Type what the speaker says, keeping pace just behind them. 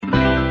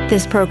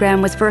This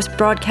program was first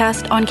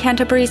broadcast on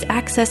Canterbury's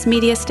access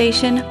media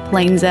station,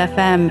 Plains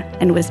FM,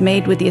 and was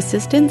made with the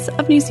assistance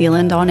of New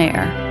Zealand On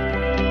Air.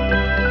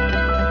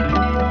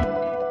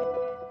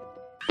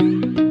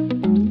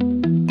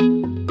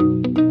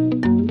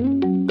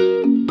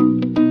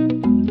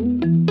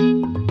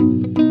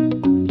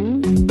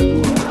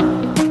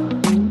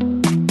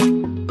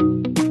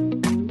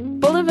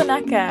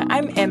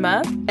 I'm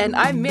Emma. And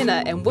I'm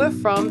Minna, and we're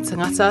from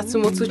Tangata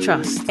Tumotu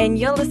Trust. And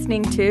you're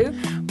listening to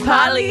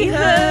Polyhood!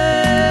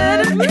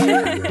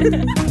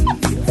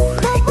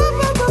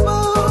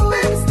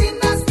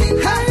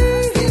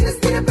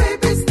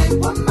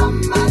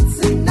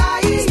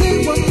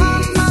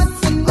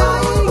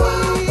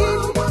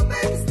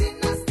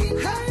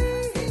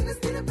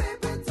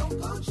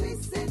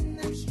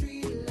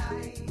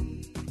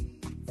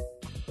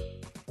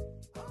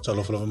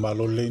 Talofa lava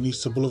malo leni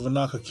sa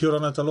bulavanaka kia ora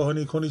na taloha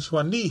ni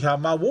konnichiwa ni ha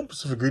ma warm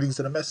Pacific greetings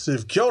and a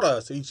massive kia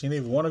ora to each and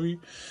every one of you.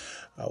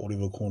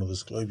 Whatever corner of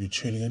this globe you're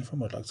tuning in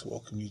from, I'd like to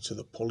welcome you to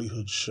the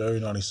Polyhood Show,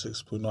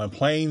 96.9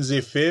 Plains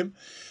FM.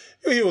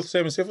 You're here with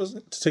Sam and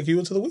Sefa to take you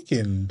into the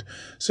weekend.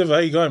 Sefa, how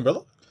you going,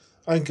 brother?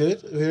 I'm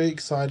good. Very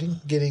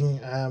exciting.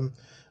 Getting a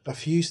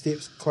few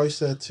steps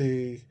closer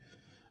to...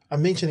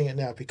 I'm mentioning it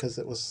now because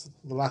it was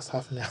the last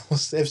half an hour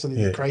was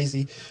absolutely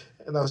crazy.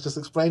 And I was just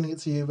explaining it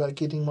to you about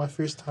getting my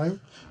first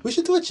home. We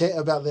should do a chat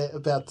about that,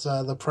 about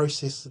the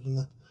process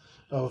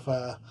of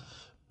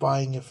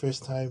buying your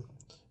first home.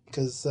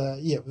 Because,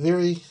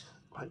 very,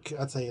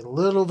 I'd say a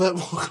little bit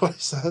more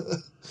closer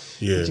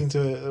getting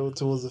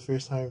towards the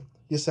first home.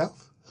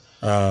 Yourself?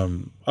 I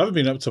haven't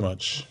been up to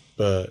much,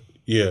 but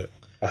yeah,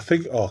 I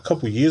think a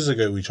couple of years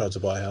ago we tried to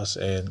buy a house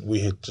and we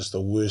had just the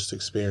worst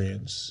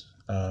experience.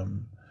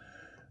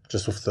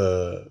 Just with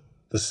the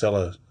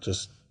seller,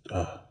 just...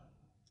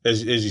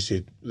 As you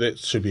said, that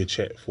should be a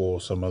chat for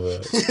some other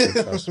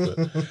podcast.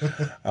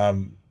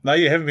 But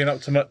haven't been up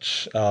to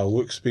much.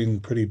 Work's been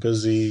pretty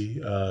busy,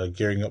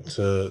 gearing up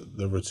to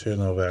the return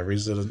of our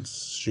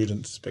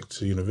students back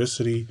to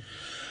university.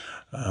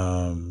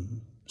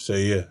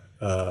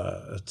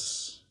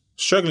 It's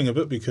struggling a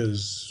bit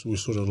because we're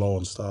sort of low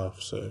on staff.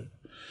 So,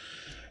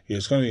 yeah,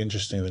 it's going to be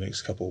interesting the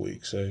next couple of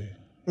weeks. So,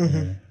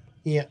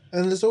 Yeah,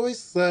 and there's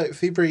always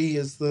February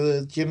is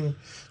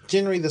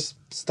generally the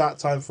start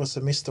time for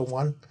semester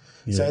one.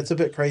 Yeah. So it's a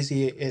bit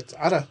crazy at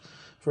Ara,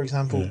 for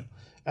example,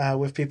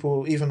 with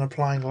people even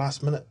applying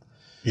last minute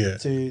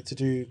to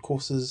do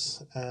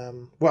courses.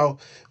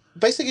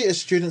 Basically it's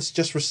students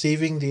just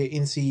receiving their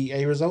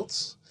NCEA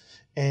results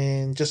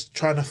and just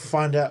trying to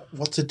find out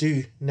what to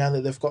do now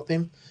that they've got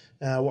them,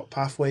 what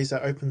pathways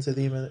are open to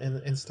them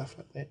and stuff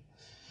like that.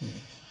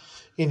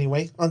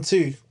 Anyway, on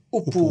to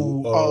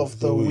Upu of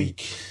the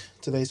week.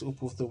 Today's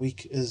Upu of the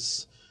week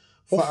is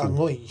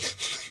Whaangoi.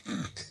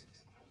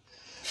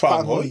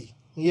 Whaangoi?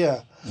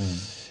 Yeah.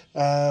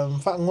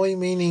 Whaangoi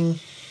meaning...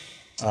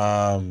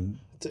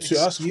 to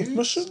ask for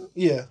permission?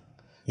 Yeah.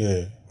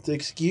 Yeah. To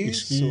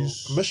excuse or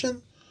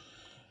permission?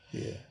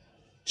 Yeah.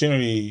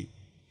 Generally,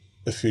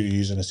 if you're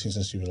using a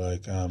sentence, you'd be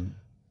like,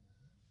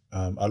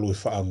 alue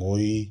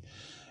whaangoi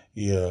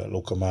ia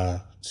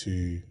lokama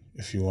to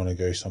if you want to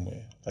go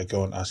somewhere. Like,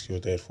 go and ask your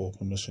dad for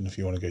permission if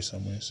you want to go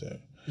somewhere. So,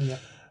 yeah.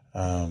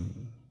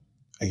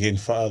 Again,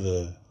 wha,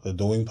 the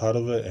doing part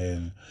of it,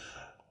 and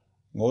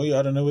ngoi,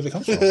 I don't know where it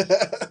comes from.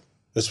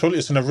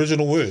 It's an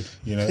original word,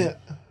 you know. Yeah.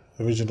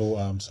 Original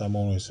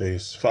Samoan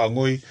says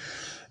whaangoi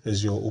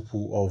is your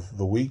upu of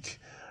the week.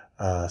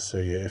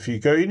 If you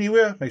go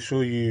anywhere, make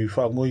sure you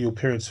whaangoi your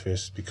parents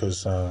first,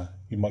 because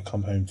you might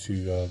come home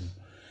to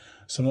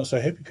some not so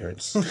happy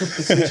parents.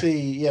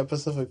 Especially,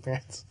 Pacific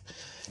parents.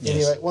 Yes.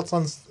 Anyway, what's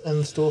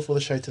in store for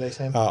the show today,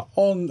 Sam?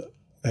 On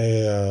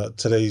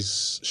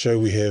today's show,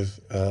 we have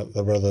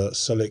the brother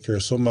Sale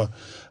Kirasoma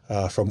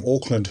from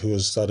Auckland, who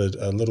has started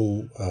a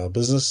little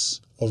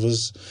business of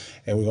his,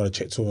 and we're going to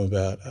chat to him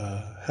about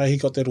how he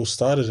got that all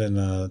started and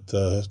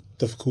the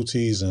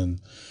difficulties and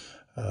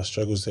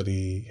struggles that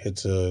he had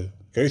to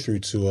go through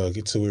to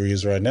get to where he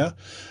is right now.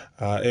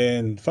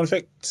 And fun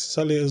fact,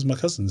 Sale is my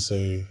cousin,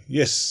 so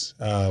yes,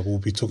 we'll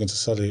be talking to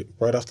Sale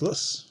right after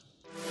this.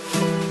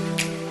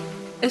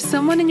 Is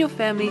someone in your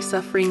family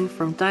suffering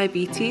from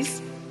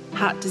diabetes,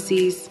 heart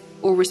disease,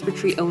 or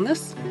respiratory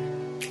illness?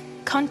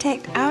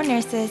 Contact our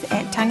nurses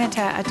at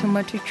Tangata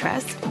Atumotu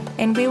Trust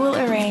and we will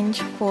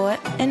arrange for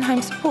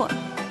in-home support.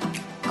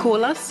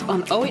 Call us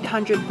on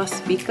 0800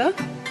 Pasifika,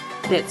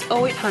 that's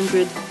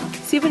 0800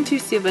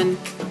 727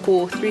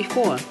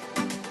 434,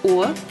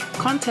 or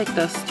contact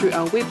us through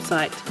our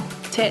website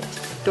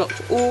tat.org.nz,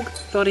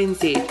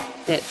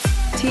 that's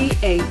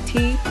tat.org.nz.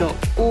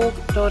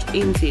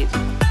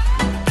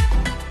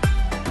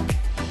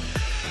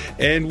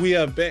 And we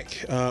are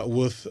back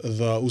with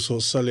the Uso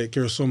Sale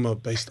Kirasoma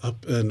based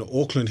up in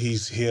Auckland.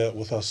 He's here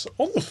with us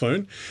on the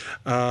phone.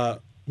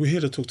 We're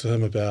here to talk to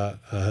him about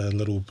a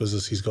little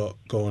business he's got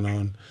going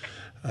on.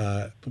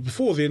 But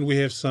before then, we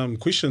have some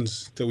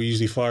questions that we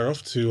usually fire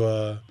off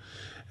to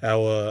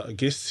our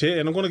guests here.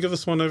 And I'm going to give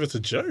this one over to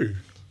Joe.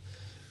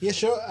 Yeah,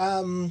 sure.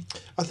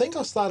 I think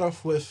I'll start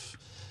off with...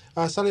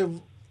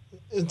 Sale,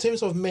 in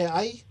terms of mea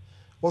ai,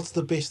 what's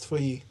the best for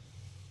you?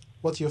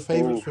 What's your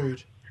favourite Ooh.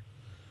 food?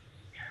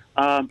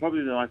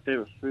 Probably my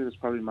favorite food is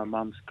probably my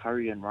mum's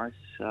curry and rice,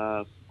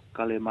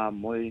 kale ma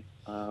moi,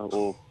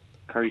 or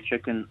curry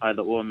chicken,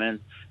 either or, man.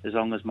 As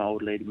long as my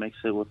old lady makes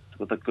it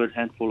with a good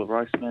handful of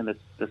rice, man,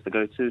 that's the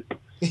go-to.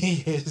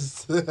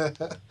 Yes.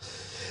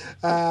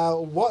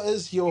 What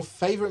is your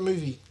favourite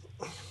movie?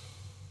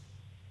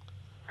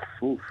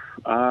 Oof.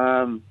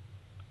 Damn,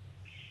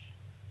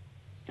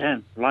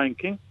 Lion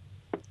King.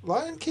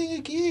 Lion King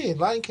again.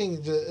 Lion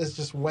King is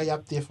just way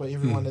up there for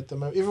everyone at the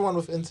moment. Everyone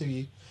with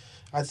interview,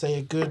 I'd say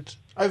a good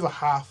over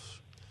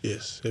half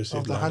Yes, they've of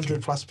said the Lion 100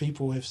 King. plus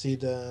people have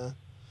said Lion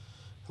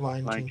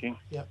Lion King. King.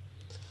 Yep.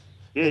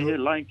 Yeah,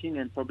 And- Lion King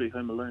and probably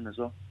Home Alone as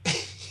well.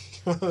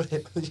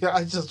 yeah,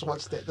 I just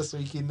watched that this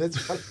weekend. That's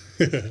funny.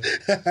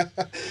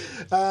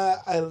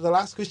 The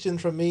last question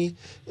from me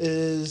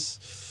is,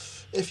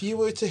 if you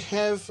were to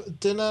have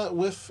dinner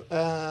with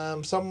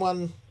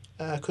someone,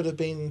 could have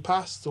been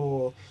past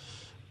or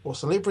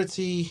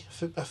celebrity,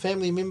 a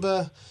family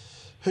member,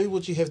 who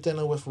would you have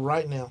dinner with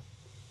right now?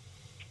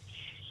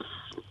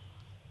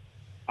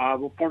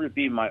 Will probably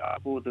be my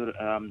uncle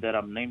that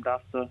I'm named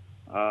after.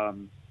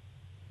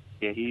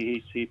 Yeah,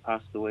 he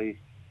passed away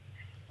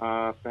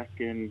back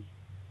in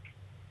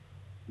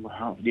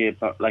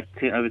about like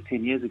over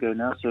 10 years ago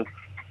now. So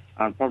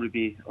it would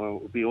be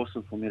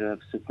awesome for me to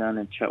sit down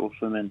and chat with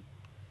him and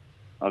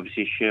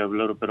obviously share a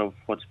little bit of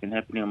what's been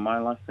happening in my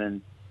life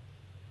and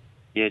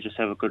yeah, just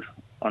have a good,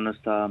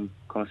 honest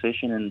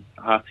conversation and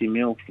hearty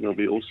meal. It'll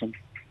be awesome.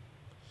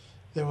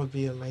 That would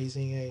be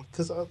amazing, eh?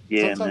 Because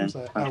Yeah, sometimes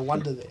man. I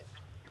wonder that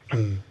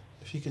Mm.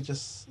 if you could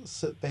just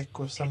sit back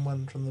with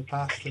someone from the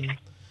past and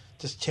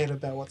just chat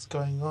about what's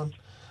going on.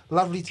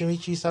 Lovely to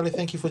meet you, Sally.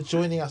 Thank you for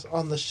joining us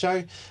on the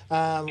show.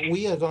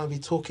 We are going to be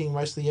talking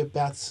mostly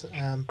about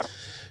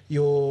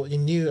your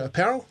new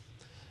apparel,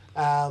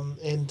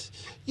 and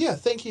yeah,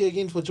 thank you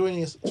again for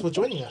joining us.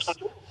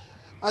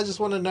 I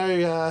just want to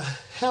know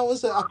how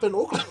is it up in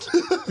Auckland?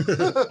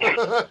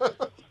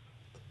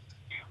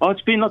 Oh,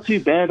 it's been not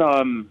too bad.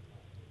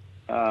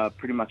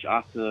 Pretty much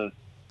after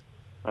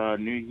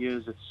New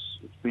Year's,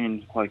 it's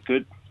been quite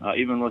good.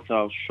 Even with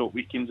our short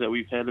weekends that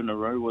we've had in a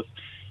row with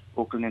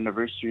Auckland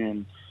Anniversary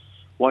and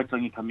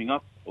Waitangi coming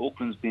up,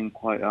 Auckland's been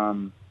quite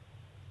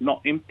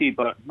not empty,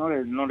 but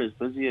not as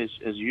busy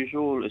as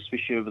usual,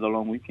 especially over the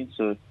long weekend.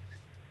 So,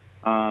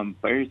 but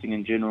everything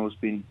in general has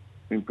been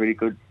pretty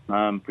good.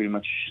 Pretty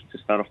much to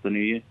start off the new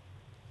year.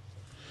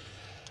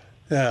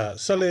 Yeah,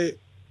 Sale,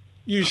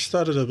 you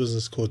started a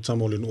business called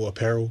Tamolin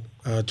Apparel.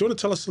 Do you want to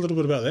tell us a little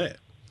bit about that?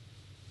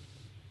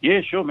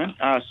 Yeah, sure, man.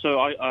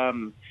 So it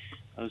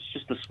was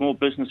just a small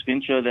business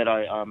venture that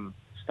I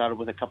started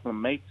with a couple of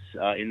mates.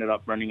 Ended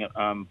up running it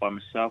by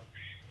myself.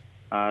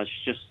 It's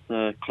just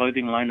a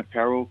clothing line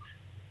apparel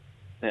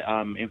that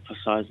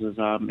emphasizes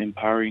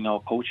empowering our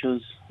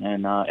cultures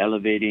and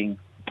elevating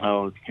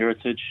our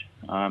heritage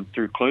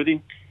through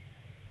clothing.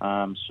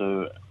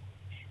 So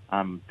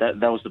that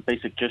was the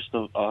basic gist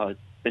of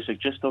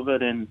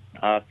it, and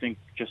I think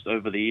just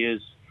over the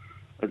years,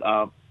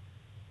 I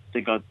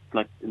think I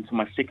like into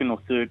my second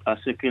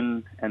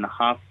and a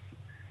half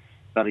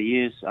about a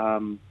years,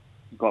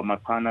 got my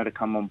partner to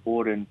come on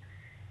board, and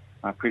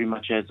pretty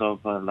much as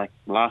of like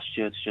last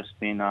year, it's just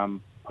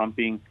been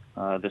pumping.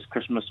 This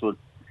Christmas was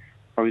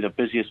probably the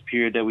busiest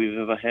period that we've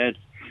ever had.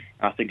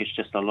 I think it's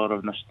just a lot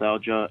of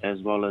nostalgia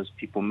as well as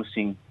people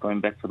missing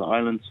going back to the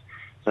islands.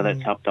 So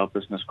that's helped our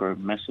business grow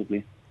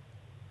massively.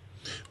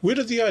 Where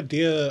did the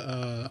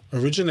idea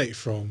originate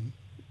from?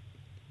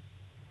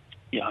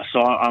 Yeah, so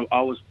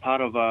I was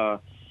part of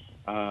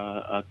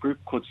a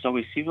group called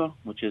Sawe Siva,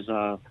 which is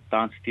a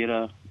dance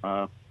theatre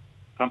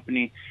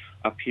company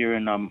up here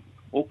in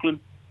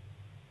Auckland.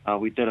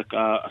 We did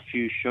a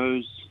few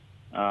shows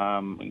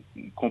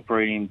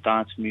incorporating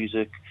dance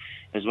music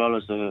as well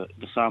as the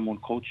Samoan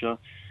culture.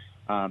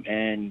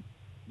 And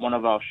one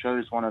of our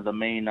shows, one of the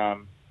main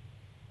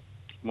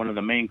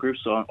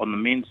groups on the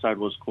men's side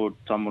was called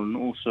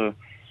Tamolinu. So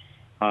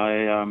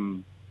I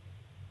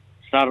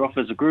started off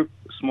as a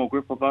small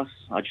group of us.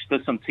 I just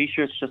did some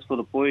T-shirts just for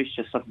the boys,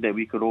 just something that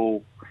we could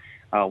all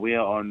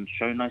wear on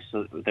show nights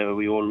so that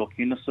we all look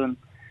unison.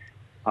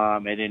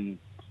 And then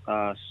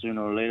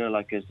sooner or later,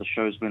 like as the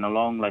shows went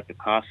along, like the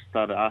cast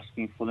started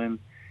asking for them.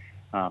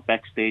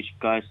 Backstage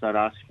guys started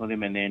asking for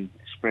them, and then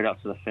spread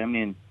out to the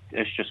family, and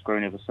it's just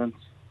grown ever since.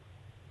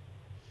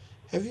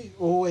 Have you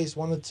always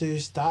wanted to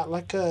start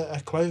like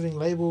a clothing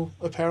label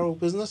apparel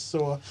business,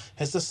 or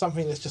has this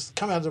something that's just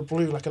come out of the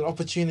blue, like an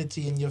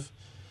opportunity, and you've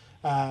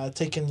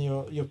taken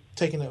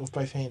it with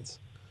both hands?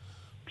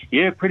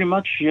 Yeah, pretty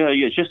much. Yeah,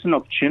 it's just an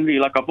opportunity.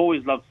 Like I've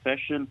always loved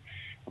fashion,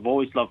 I've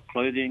always loved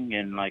clothing,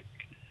 and like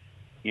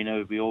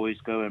we always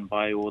go and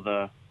buy all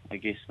the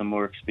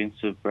more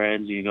expensive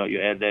brands. You got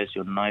your Adidas,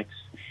 your Nikes,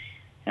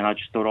 and I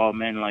just thought, oh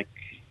man, like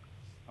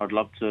I'd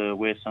love to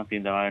wear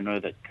something that I know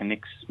that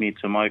connects me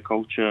to my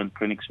culture and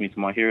connects me to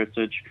my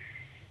heritage.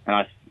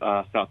 And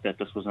I felt that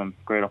this was a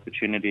great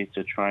opportunity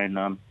to try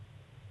and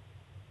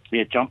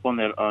jump on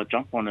it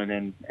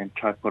and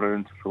try to put it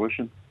into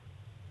fruition.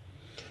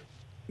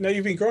 Now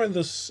you've been growing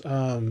this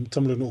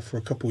Tumbler North for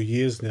a couple of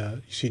years now.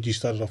 You said you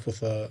started off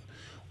with a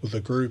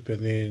group,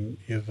 and then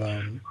you're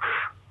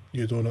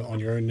doing it on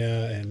your own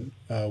now and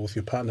with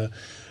your partner.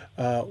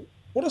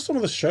 What are some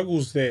of the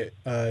struggles that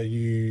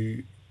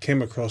you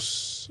came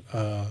across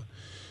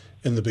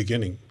in the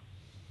beginning?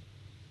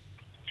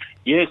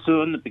 Yeah,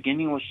 so in the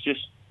beginning it was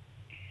just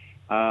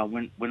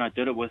when I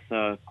did it with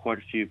quite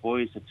a few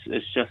boys.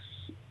 It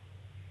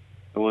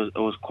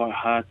was quite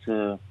hard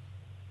to,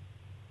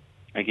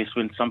 I guess,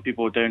 when some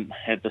people don't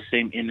have the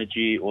same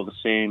energy or the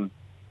same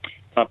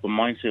type of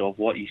mindset of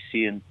what you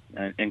see in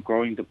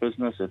growing the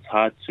business. It's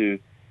hard to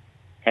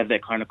have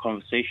that kind of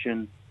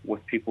conversation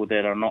with people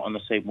that are not on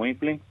the same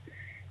wavelength.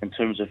 In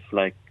terms of,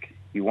 like,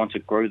 you want to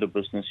grow the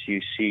business,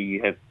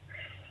 you have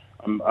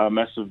a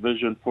massive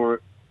vision for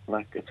it.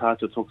 Like, it's hard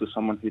to talk to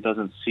someone who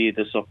doesn't see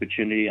this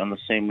opportunity on the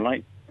same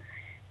light.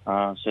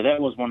 So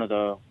that was one of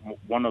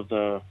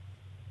the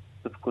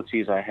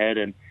difficulties I had,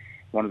 and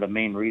one of the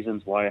main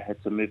reasons why I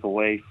had to move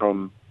away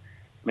from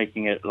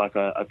making it like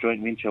a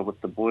joint venture with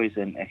the boys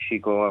and actually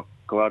go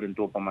out and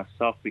do it by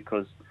myself,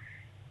 because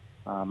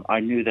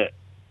I knew that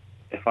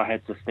if I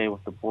had to stay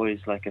with the boys,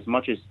 like, as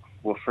much as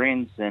we're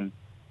friends and,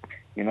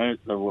 you know,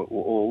 we're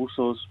all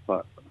usos,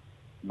 but,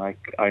 like,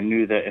 I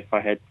knew that if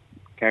I had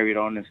carried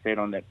on and stayed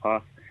on that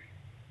path,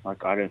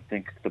 like, I don't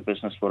think the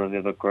business would have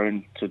ever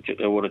grown.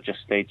 It would have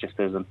just stayed just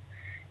as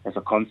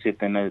a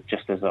concept and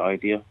just as an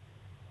idea.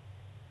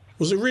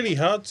 Was it really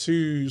hard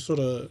to sort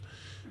of,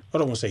 I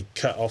don't want to say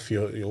cut off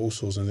your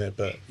usos and that,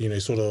 but, you know,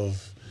 sort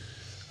of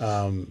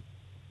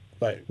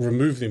like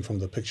remove them from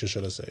the picture,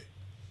 should I say?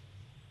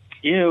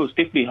 Yeah, it was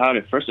definitely hard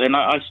at first, and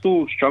I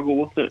still struggle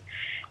with it.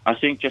 I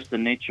think just the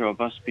nature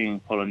of us being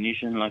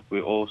Polynesian, like,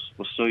 we're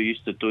so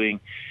used to doing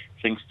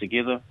things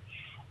together,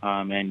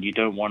 and you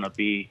don't want to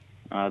be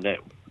that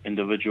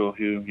individual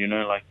who, you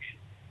know, like,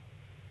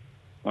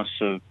 wants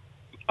to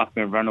up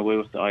and run away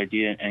with the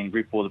idea and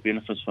reap all the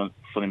benefits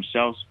for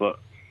themselves. But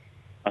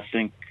I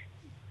think,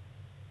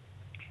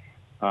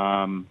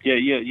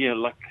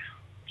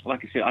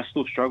 like I said, I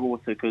still struggle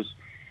with it because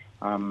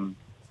I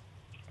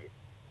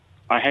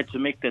had to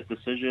make that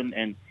decision,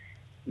 and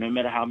no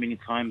matter how many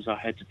times I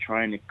had to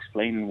try and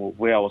explain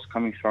where I was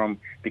coming from,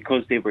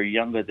 because they were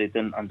younger, they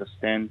didn't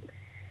understand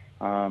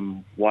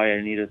why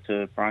I needed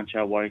to branch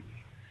out, why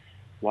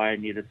I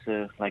needed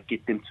to, like,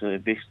 get them to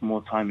invest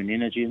more time and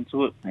energy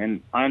into it.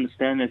 And I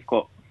understand they've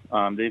got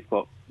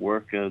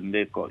work and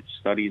they've got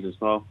studies as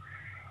well.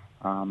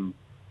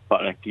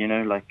 But, like, you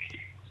know, like,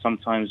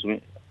 sometimes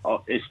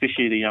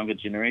especially the younger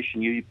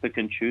generation, you pick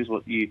and choose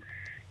what you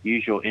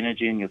use your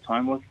energy and your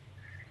time with.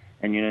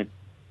 And, you know,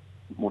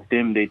 with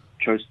them, they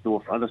chose to do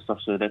with other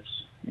stuff. So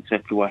that's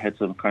exactly why I had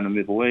to kind of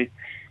move away.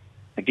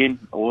 Again,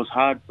 it was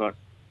hard, but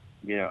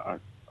yeah,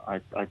 I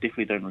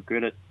definitely don't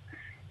regret it.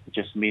 It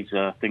just means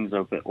things are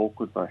a bit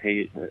awkward, but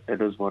hey,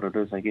 it is what it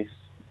is, I guess.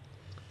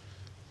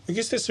 I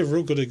guess that's a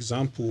real good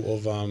example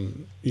of,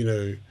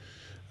 you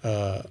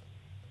know,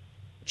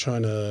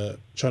 trying to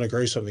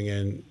grow something,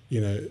 and,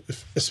 you know,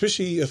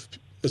 especially if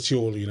it's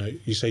your, you know,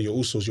 you say your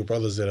usos, your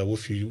brothers that are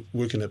with you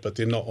working it, but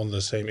they're not on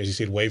the same, as you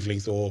said,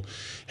 wavelength or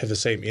have the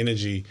same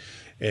energy.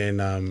 And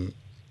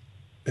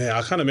yeah,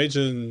 I can't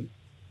imagine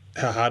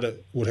how hard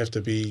it would have to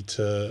be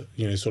to,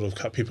 you know, sort of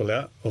cut people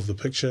out of the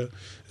picture,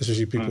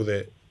 especially people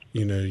that,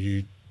 you know,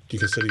 you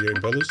consider your own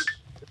brothers.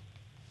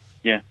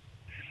 Yeah.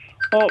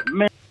 Oh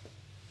man,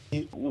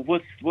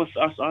 with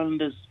us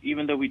Islanders,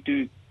 even though we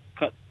do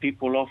cut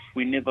people off,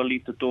 we never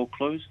leave the door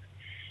closed.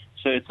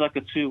 So it's like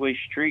a two-way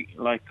street.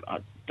 Like,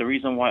 the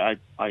reason why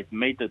I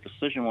made the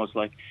decision was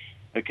like,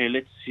 okay,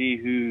 let's see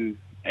who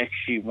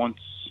actually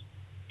wants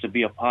to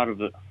be a part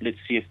of it. Let's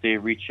see if they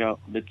reach out.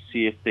 Let's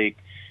see if they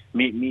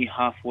meet me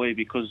halfway,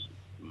 because,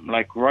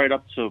 like, right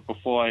up to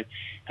before I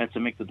had to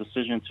make the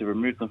decision to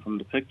remove them from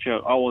the picture,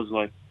 I was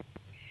like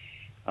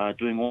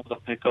doing all the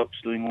pickups,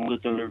 doing all the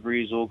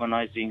deliveries,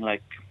 organizing,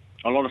 like,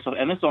 a lot of stuff.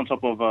 And this is on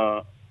top of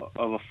a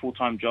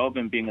full-time job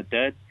and being a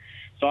dad.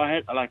 So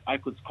I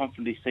could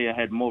confidently say I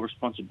had more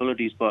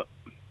responsibilities, but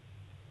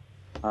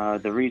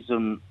the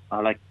reason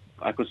I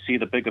could see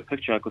the bigger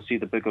picture, I could see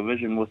the bigger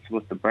vision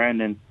with the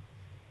brand, and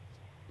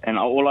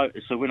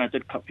so when I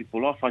did cut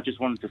people off, I just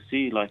wanted to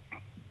see, like,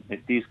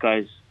 if these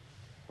guys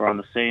were on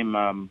the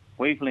same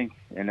wavelength,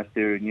 and if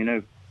they're, you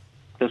know,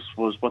 this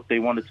was what they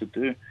wanted to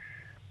do,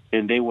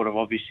 then they would have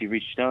obviously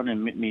reached out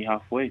and met me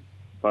halfway.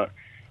 But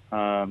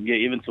yeah,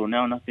 even till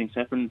now, nothing's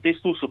happened. They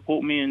still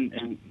support me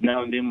and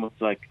now and then with,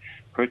 like,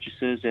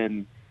 purchases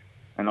and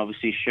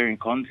obviously sharing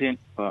content.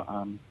 But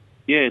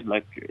yeah,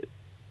 like,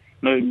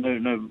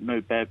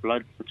 no bad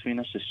blood between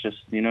us. It's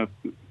just, you know,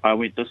 I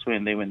went this way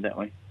and they went that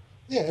way.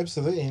 Yeah,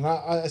 absolutely. And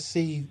I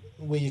see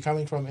where you're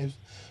coming from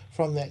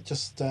that,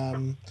 just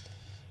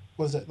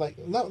what is it, like,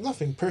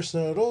 nothing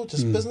personal at all,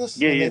 just business.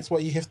 Yeah, and that's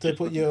what you have to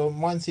put your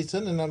mindset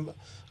in, and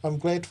I'm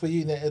glad for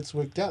you that it's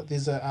worked out.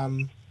 There's a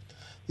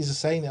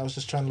saying that I was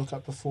just trying to look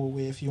up before,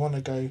 where if you want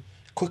to go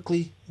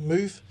quickly,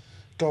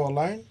 go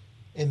alone.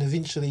 and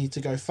eventually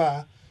to go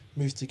far,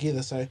 move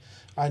together. So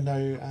I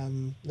know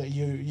that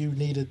you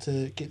needed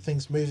to get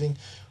things moving,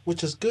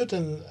 which is good.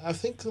 And I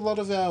think a lot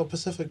of our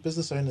Pacific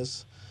business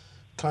owners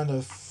kind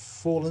of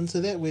fall into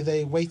that, where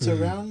they wait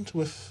around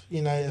with,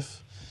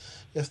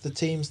 if the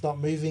team's not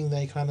moving,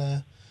 they kind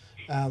of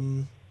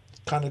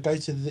go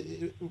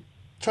to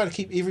try to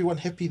keep everyone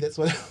happy. That's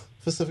what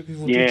Pacific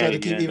people do, try to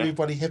keep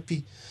everybody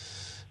happy.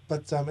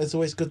 But it's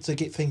always good to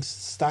get things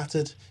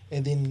started,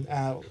 and then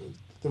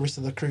the rest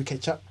of the crew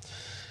catch up.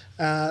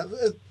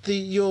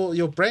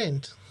 Your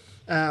brand,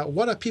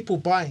 what are people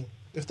buying?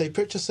 If they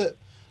purchase it,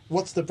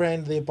 what's the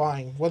brand they're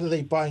buying? What are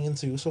they buying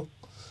into? So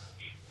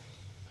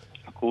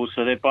cool.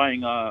 So they're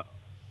buying a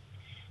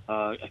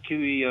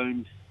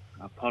Kiwi-owned,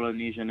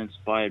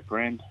 Polynesian-inspired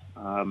brand.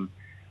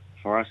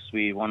 For us,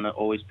 we want to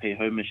always pay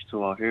homage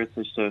to our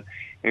heritage. So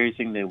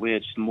everything they wear,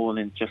 it's more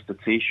than just a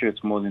T-shirt.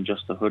 It's more than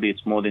just a hoodie.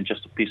 It's more than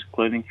just a piece of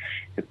clothing.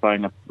 It's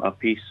buying a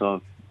piece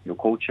of your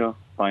culture,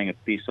 buying a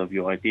piece of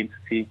your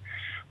identity,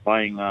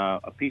 buying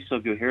a piece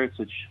of your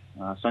heritage,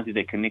 something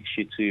that connects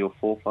you to your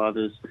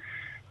forefathers.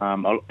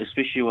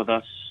 Especially with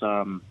us,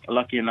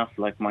 lucky enough,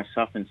 like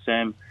myself and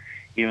Sam,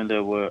 even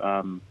though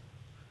we're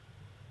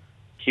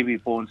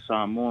Kiwi-born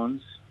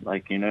Samoans,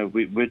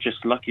 we're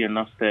just lucky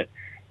enough that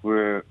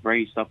we're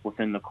raised up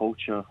within the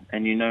culture.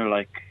 And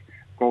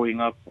growing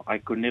up, I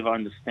could never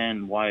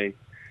understand why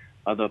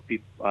other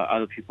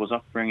people's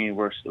upbringing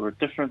were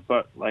different.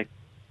 But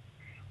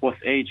with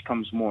age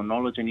comes more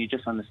knowledge, and you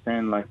just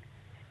understand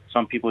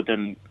some people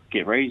didn't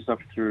get raised up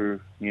through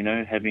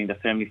having the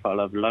family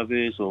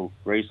lovers, or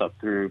raised up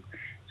through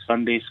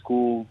Sunday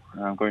school,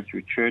 going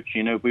through church.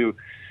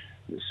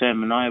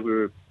 Sam and I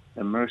were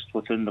immersed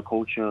within the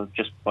culture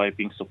just by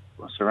being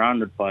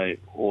surrounded by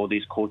all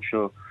these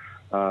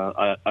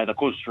either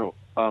cultural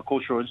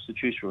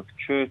institutions with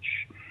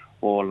church,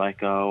 or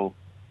our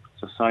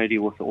society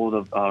with all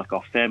the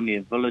our family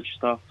and village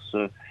stuff.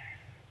 So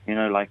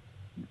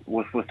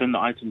within the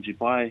items you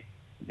buy,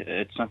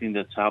 it's something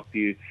that's helped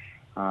you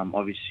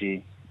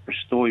obviously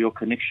restore your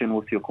connection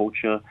with your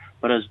culture,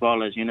 but as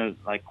well as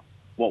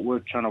what we're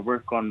trying to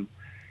work on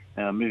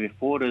moving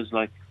forward is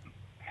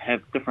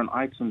have different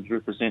items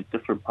represent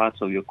different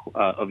parts of your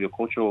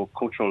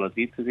cultural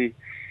identity,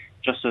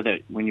 just so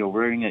that when you're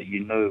wearing it,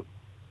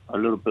 a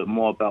little bit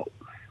more about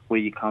where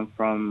you come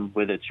from,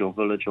 whether it's your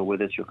village or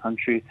whether it's your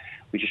country.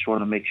 We just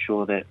want to make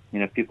sure that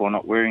people are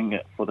not wearing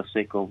it for the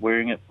sake of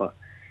wearing it, but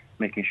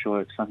making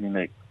sure it's something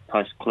that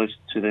ties close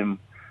to them,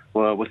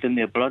 within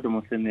their blood and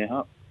within their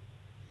heart.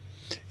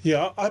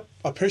 Yeah,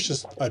 I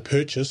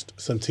purchased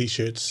some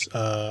T-shirts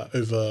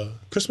over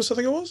Christmas, I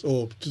think it was,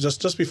 or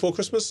just before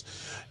Christmas,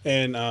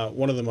 and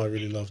one of them I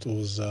really loved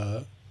was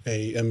a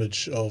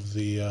image of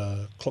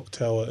the clock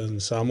tower in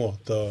Samoa,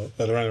 around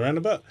the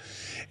roundabout,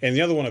 and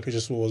the other one I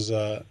purchased was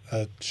a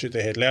shirt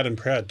that had "Loud and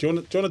Proud." Do you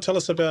want to tell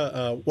us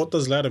about what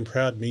does "Loud and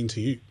Proud" mean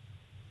to you?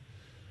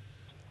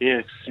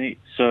 Yeah,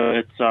 so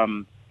it's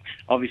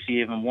obviously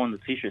you haven't worn the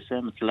T-shirt,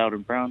 Sam. It's loud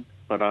and brown,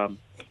 but Oh.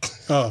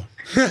 Oh,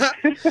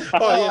 yeah,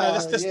 no,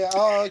 that's...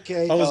 Oh,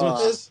 okay.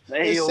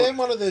 Is Sam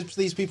one of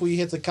these people you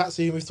had to cut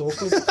so you moved to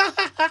Auckland?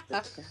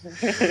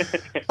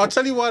 I'll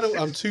tell you why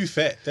I'm too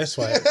fat. That's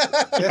why.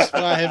 That's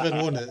why I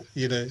haven't worn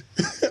it,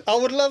 I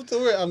would love to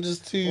wear it. I'm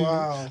just too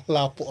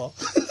lapua.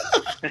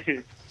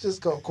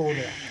 Just got called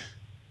out.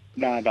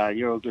 Nah,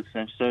 you're all good,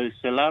 Sam. So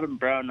loud and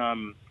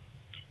brown,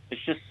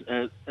 it's just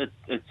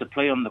it's a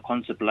play on the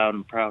concept loud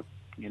and proud,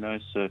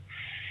 So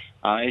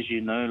as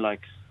you know,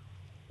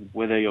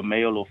 whether you're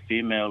male or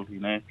female,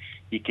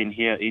 you can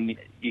hear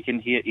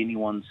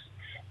anyone's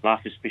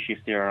laugh, especially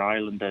if they're an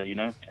islander,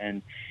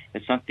 and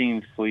it's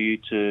something for you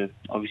to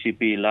obviously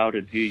be loud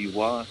in who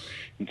you are,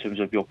 in terms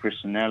of your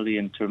personality,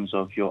 in terms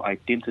of your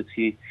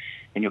identity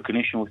and your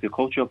connection with your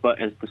culture. But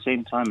at the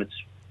same time, it's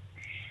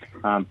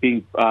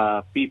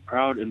be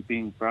proud and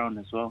being brown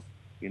as well.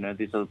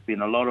 There's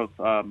been a lot of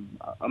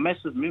a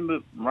massive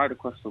movement right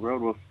across the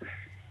world with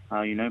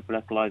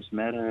Black Lives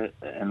Matter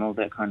and all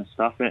that kind of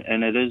stuff.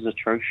 And it is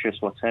atrocious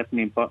what's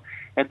happening. But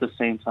at the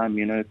same time,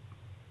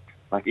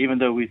 even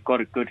though we've got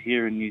it good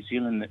here in New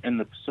Zealand, in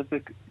the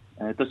Pacific,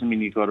 it doesn't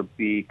mean you've got to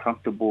be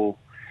comfortable.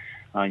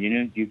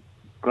 You've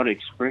got to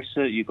express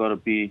it. You've got to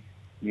be,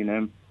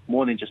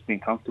 more than just being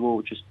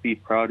comfortable. Just be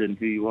proud in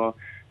who you are,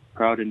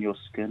 proud in your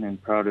skin,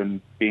 and proud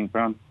in being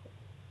brown.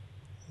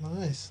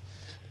 Nice.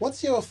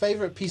 What's your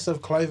favorite piece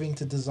of clothing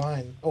to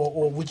design,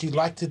 or would you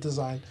like to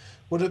design?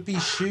 Would it be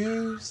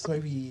shoes,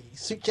 maybe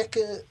suit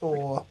jacket,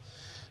 or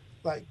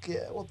what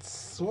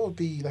would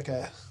be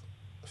a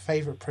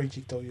favorite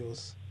project of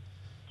yours?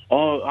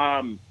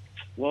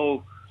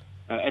 Well,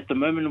 at the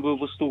moment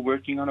we're still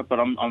working on it, but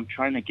I'm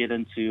trying to get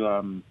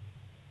into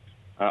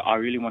I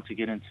really want to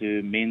get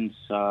into men's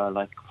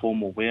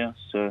formal wear.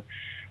 So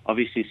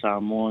obviously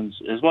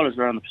Samoans, as well as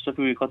around the Pacific,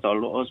 we've got the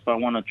aloas, but I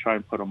want to try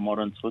and put a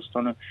modern twist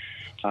on it.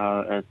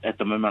 At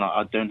the moment,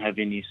 I don't have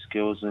any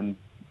skills in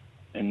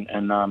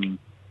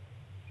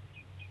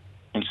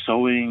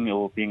sewing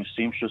or being a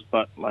seamstress,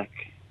 but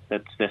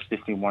that's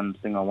definitely one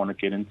thing I want to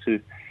get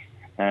into.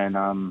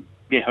 And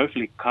yeah,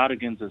 hopefully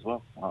cardigans as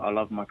well. I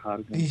love my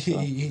cardigans. So,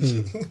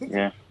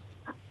 yeah.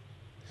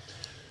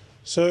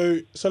 So,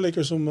 Sale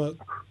Kersoma,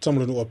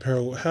 Tamala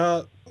Apparel,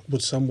 how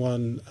would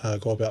someone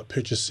go about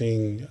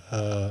purchasing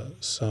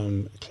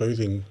some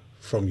clothing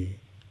from you?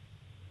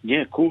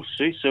 Yeah, cool.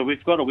 See, so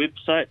we've got a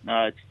website.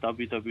 It's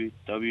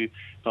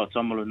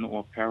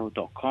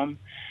www.tamalanuapparel.com.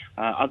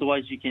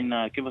 Otherwise, you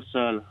can give us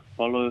a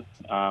follow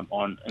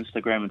on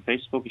Instagram and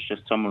Facebook. It's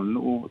just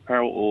Tamalanu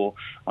Apparel, or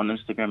on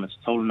Instagram it's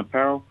Tolan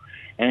Apparel.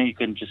 And you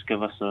can just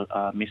give us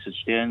a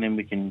message there, and then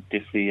we can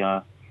definitely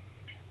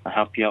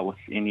help you out with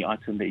any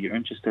item that you're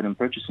interested in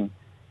purchasing.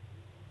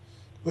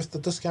 With the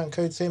discount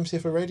code SamC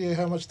for radio,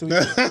 how much do we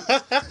get?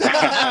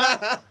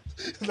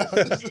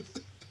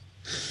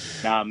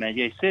 Nah, man.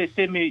 Yeah,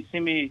 send me.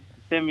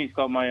 He's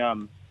got my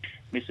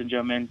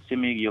messenger, man.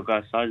 Send me your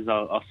guys' sizes.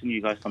 I'll send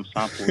you guys some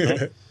samples.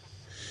 Eh?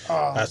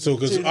 That's all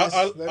good.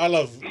 I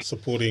love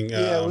supporting.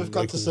 Yeah, we've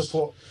got locals, to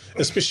support,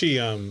 especially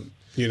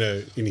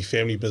any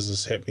family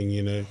business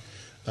happening.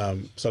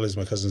 Sally's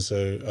my cousin,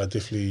 so I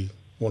definitely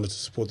wanted to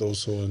support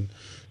those and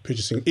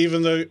purchasing.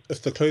 Even though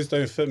if the clothes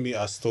don't fit me,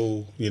 I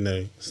still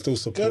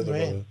support Good, the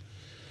man. brother.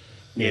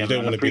 Yeah, you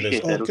don't want to be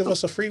appreciate like, that. give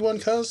us a free one,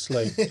 cuz.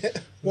 Like,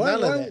 why?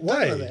 None of that.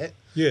 Why? None of that.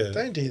 Yeah.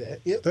 Don't do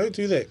that. Yep. Don't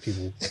do that,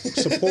 people.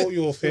 Support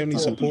your family,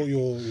 support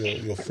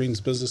your friends'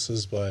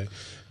 businesses by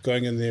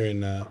going in there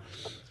and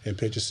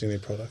purchasing their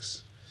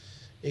products.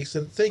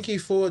 Excellent. Thank you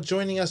for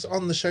joining us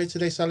on the show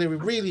today, Sally. We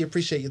really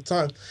appreciate your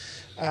time.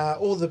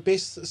 All the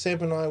best.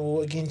 Sam and I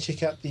will again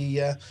check out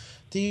the...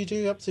 do you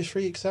do up to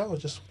 3XL or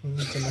just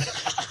need to know?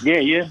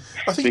 Yeah.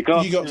 I think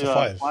you got to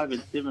 5. 5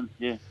 and 7,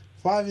 yeah.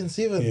 5 and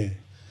 7?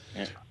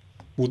 Yeah.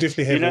 We'll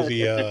definitely have all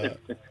the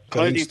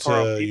links for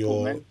our to people,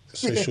 your man.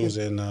 socials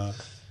and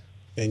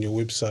your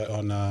website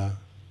on our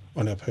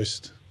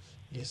post.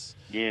 Yes.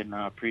 Yeah, no,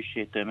 I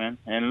appreciate that, man.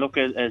 And look,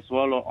 as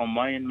well on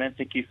my end, man,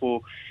 thank you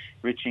for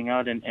reaching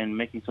out and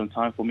making some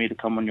time for me to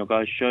come on your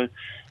guys' show.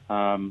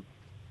 Not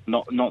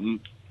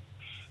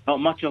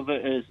much of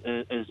it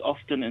is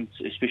often, and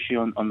especially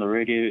on the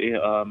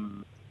radio,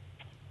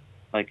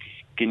 like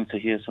getting to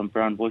hear some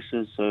brown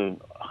voices.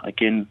 So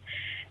again,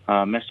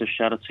 massive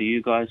shout out to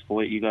you guys for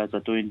what you guys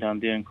are doing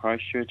down there in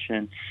Christchurch,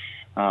 and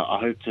I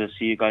hope to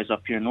see you guys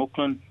up here in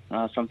Auckland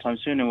sometime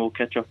soon, and we'll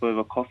catch up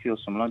over coffee or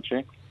some lunch,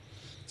 eh?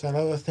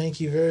 Taloa,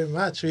 thank you very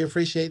much. We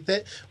appreciate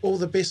that. All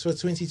the best for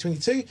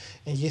 2022,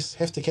 and yes,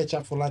 have to catch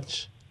up for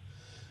lunch.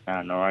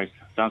 No worries.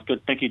 Sounds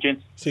good. Thank you,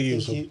 gents. See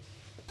you. Thank you.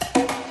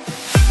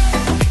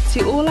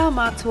 To all our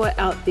mātua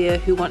out there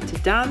who want to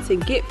dance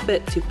and get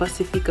fit to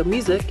Pasifika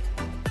music,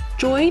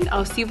 join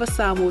our Siva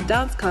Samoa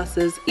dance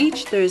classes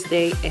each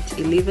Thursday at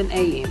 11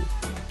 a.m.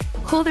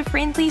 Call the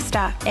friendly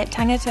staff at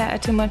Tangata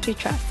Atumotu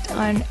Trust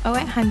on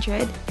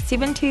 0800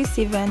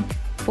 727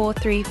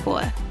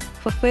 434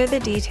 for further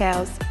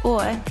details or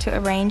to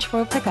arrange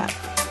for a pickup.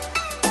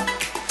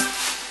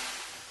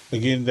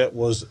 Again, that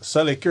was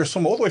Sale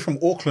Kersoma, all the way from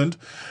Auckland,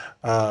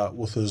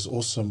 with his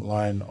awesome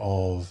line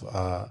of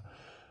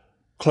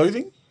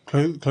clothing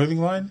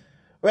line.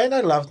 Man, I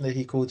love that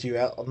he called you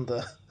out on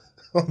the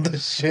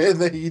shirt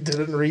that you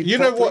didn't read. You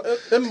properly. know what?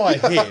 In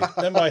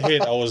my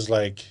head, I was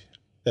like,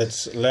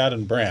 "It's loud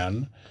and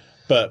brown,"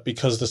 but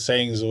because the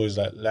saying is always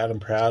like "loud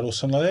and proud" or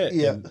something like that,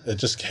 Yeah. and it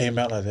just came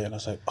out like that, and I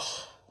was like,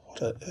 "Oh, what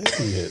an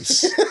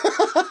idiot!"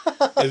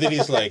 And then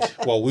he's like,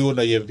 "Well, we all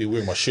know you haven't been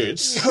wearing my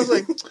shirts." I was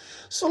like,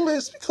 "So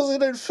it's because they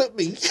don't fit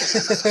me."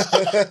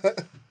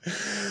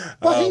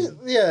 But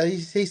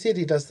he said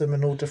he does them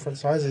in all different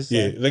sizes. So.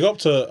 Yeah, they got up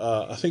to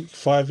I think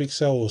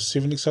 5XL or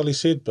 7XL. He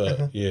said,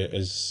 but yeah,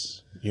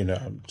 as you know,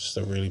 I'm just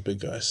a really big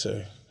guy,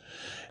 so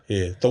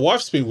yeah. The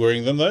wife's been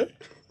wearing them though,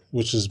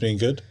 which has been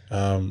good.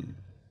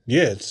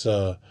 It's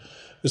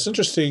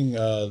interesting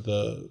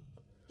the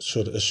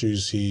sort of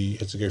issues he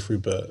had to go through,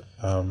 but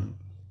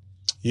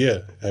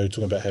they were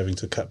talking about having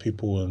to cut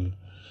people and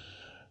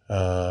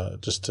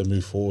just to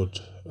move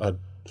forward. I'd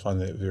find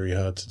that very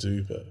hard to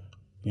do, but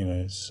you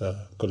know, it's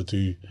got to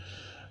do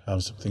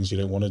some things you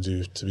don't want to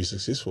do to be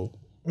successful.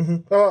 Mm-hmm.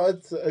 Oh,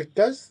 it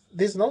goes.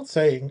 There's an old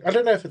saying. I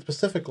don't know if it's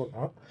specific or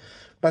not,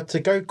 but to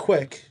go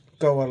quick,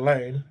 go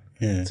alone.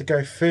 Yeah. To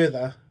go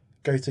further,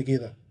 go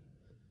together.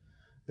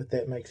 If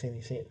that makes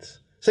any sense.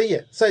 So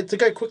to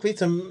go quickly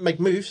to make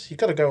moves, you've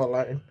got to go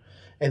alone,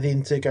 and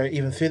then to go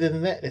even further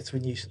than that, that's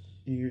when you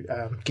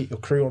get your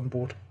crew on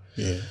board.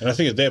 Yeah, and I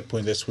think at that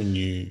point, that's when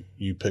you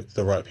pick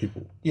the right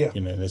people. Yeah.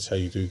 You know, that's how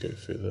you do go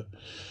further.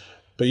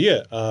 But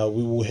yeah,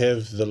 we will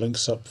have the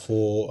links up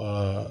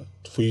for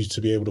you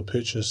to be able to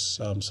purchase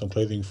some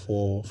clothing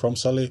from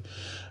Sale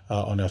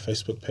on our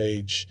Facebook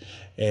page.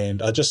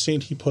 And I just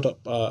seen he put up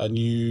a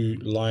new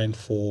line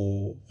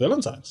for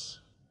Valentine's.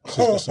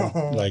 So he's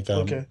got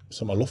some,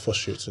 some Alofa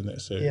shirts in there.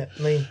 So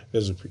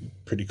those are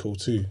pretty cool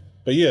too.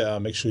 But yeah,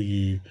 make sure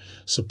you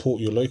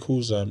support your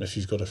locals. If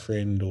you've got a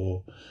friend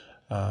or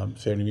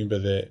family member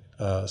that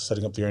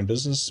setting up their own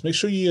business, make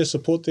sure you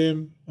support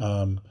them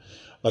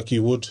like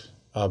you would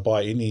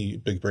buy any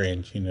big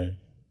brand. You know,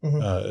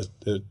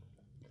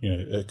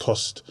 it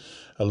costs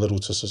a little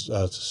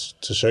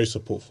to show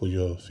support for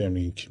your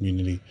family and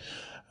community.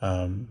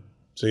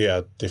 So yeah,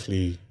 I'd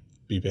definitely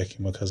be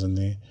backing my cousin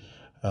there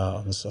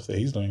on the stuff that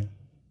he's doing.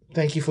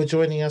 Thank you for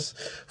joining us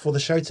for the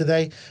show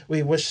today.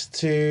 We wish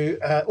to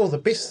all the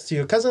best to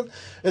your cousin,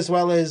 as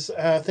well as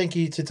thank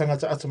you to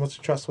Tangata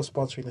Atamotu Trust for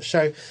sponsoring the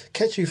show.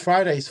 Catch you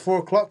Fridays, 4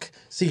 o'clock.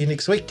 See you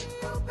next week.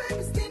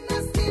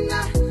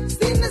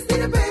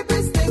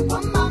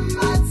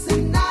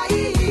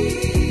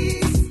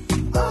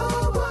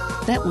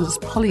 That was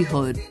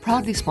Polyhood,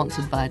 proudly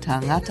sponsored by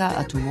Tangata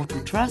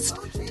Atamotu Trust.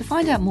 To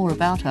find out more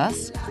about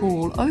us,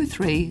 call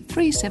 03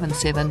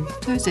 377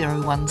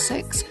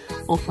 2016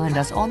 or find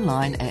us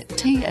online at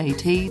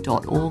tat.org.nz.